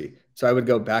crazy. So I would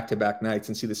go back-to-back nights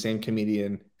and see the same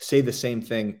comedian say the same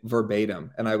thing verbatim,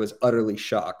 and I was utterly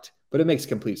shocked. But it makes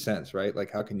complete sense, right?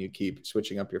 Like, how can you keep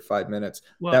switching up your 5 minutes?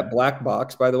 Well, that black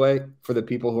box, by the way, for the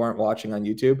people who aren't watching on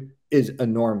YouTube, is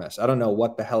enormous. I don't know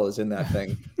what the hell is in that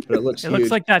thing, but it looks it huge.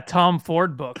 Looks like that Tom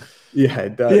Ford book. Yeah,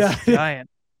 it does. Yeah. Giant.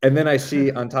 And then I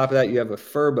see on top of that, you have a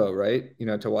Furbo, right? You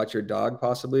know, to watch your dog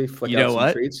possibly flick out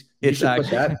some treats. It's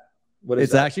actually, what is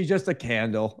it's that? Actually just a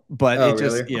candle, but oh, it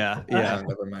just, really? yeah. Oh,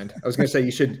 never mind. I was going to say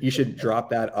you should drop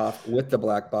that off with the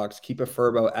black box, keep a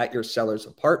Furbo at your seller's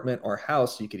apartment or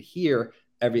house so you could hear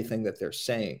everything that they're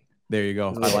saying. There you go.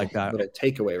 I like that. What a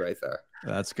takeaway right there.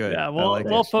 That's good. Yeah. Well, like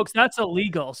folks, that's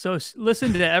illegal. So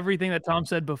listen to everything that Tom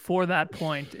said before that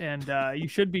point, and you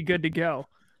should be good to go.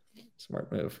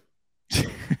 Smart move.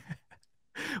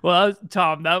 Well,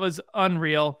 Tom, that was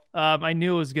unreal. I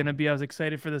knew it was going to be. I was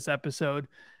excited for this episode.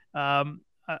 I'm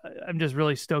just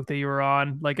really stoked that you were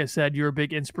on. Like I said, you're a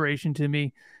big inspiration to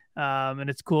me, and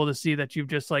it's cool to see that you've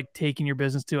just like taken your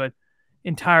business to an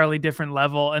entirely different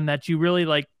level, and that you really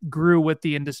like grew with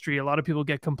the industry. A lot of people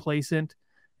get complacent,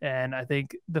 and I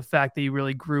think the fact that you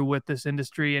really grew with this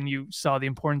industry and you saw the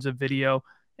importance of video,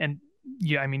 and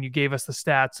you gave us the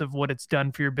stats of what it's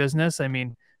done for your business. I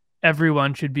mean,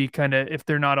 everyone should be kind of, if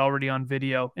they're not already on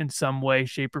video in some way,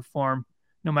 shape, or form,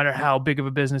 no matter how big of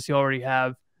a business you already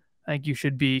have, I think you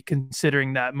should be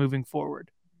considering that moving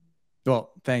forward.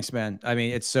 Well, thanks, man. I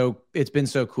mean, it's been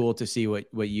so cool to see what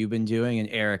you've been doing. And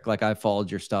Eric, like, I've followed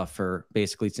your stuff for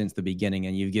basically since the beginning,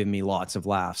 and you've given me lots of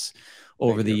laughs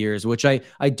over the years, which I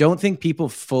don't think people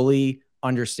fully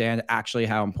understand actually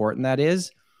how important that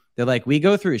is. They're like, we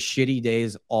go through shitty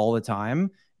days all the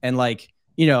time. And like,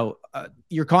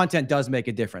 your content does make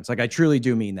a difference. Like, I truly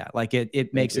do mean that. Like,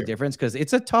 it makes a difference, because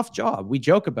it's a tough job. We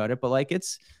joke about it, but like,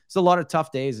 it's a lot of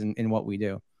tough days in what we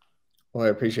do. Well, I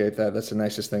appreciate that. That's the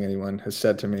nicest thing anyone has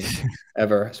said to me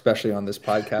ever, especially on this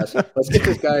podcast. Let's get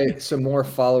this guy some more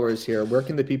followers here. Where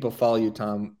can the people follow you,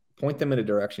 Tom? Point them in a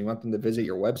direction. You want them to visit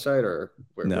your website, or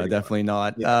no, definitely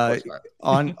not. Yeah,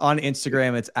 on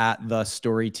Instagram, it's at the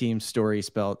Story Team. Story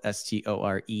spelled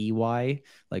STOREY,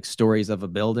 like stories of a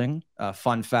building.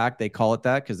 Fun fact, they call it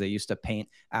that because they used to paint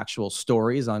actual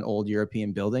stories on old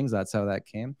European buildings. That's how that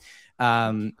came.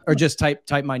 Or just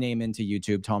type my name into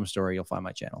YouTube, Tom Story. You'll find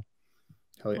my channel.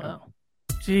 Hell yeah. Wow.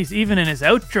 Jeez, even in his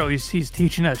outro, he's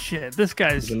teaching us shit. This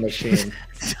guy's a machine.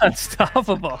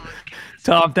 Unstoppable.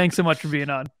 Tom, thanks so much for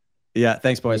being on. Yeah,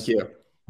 thanks, boys. Thank you.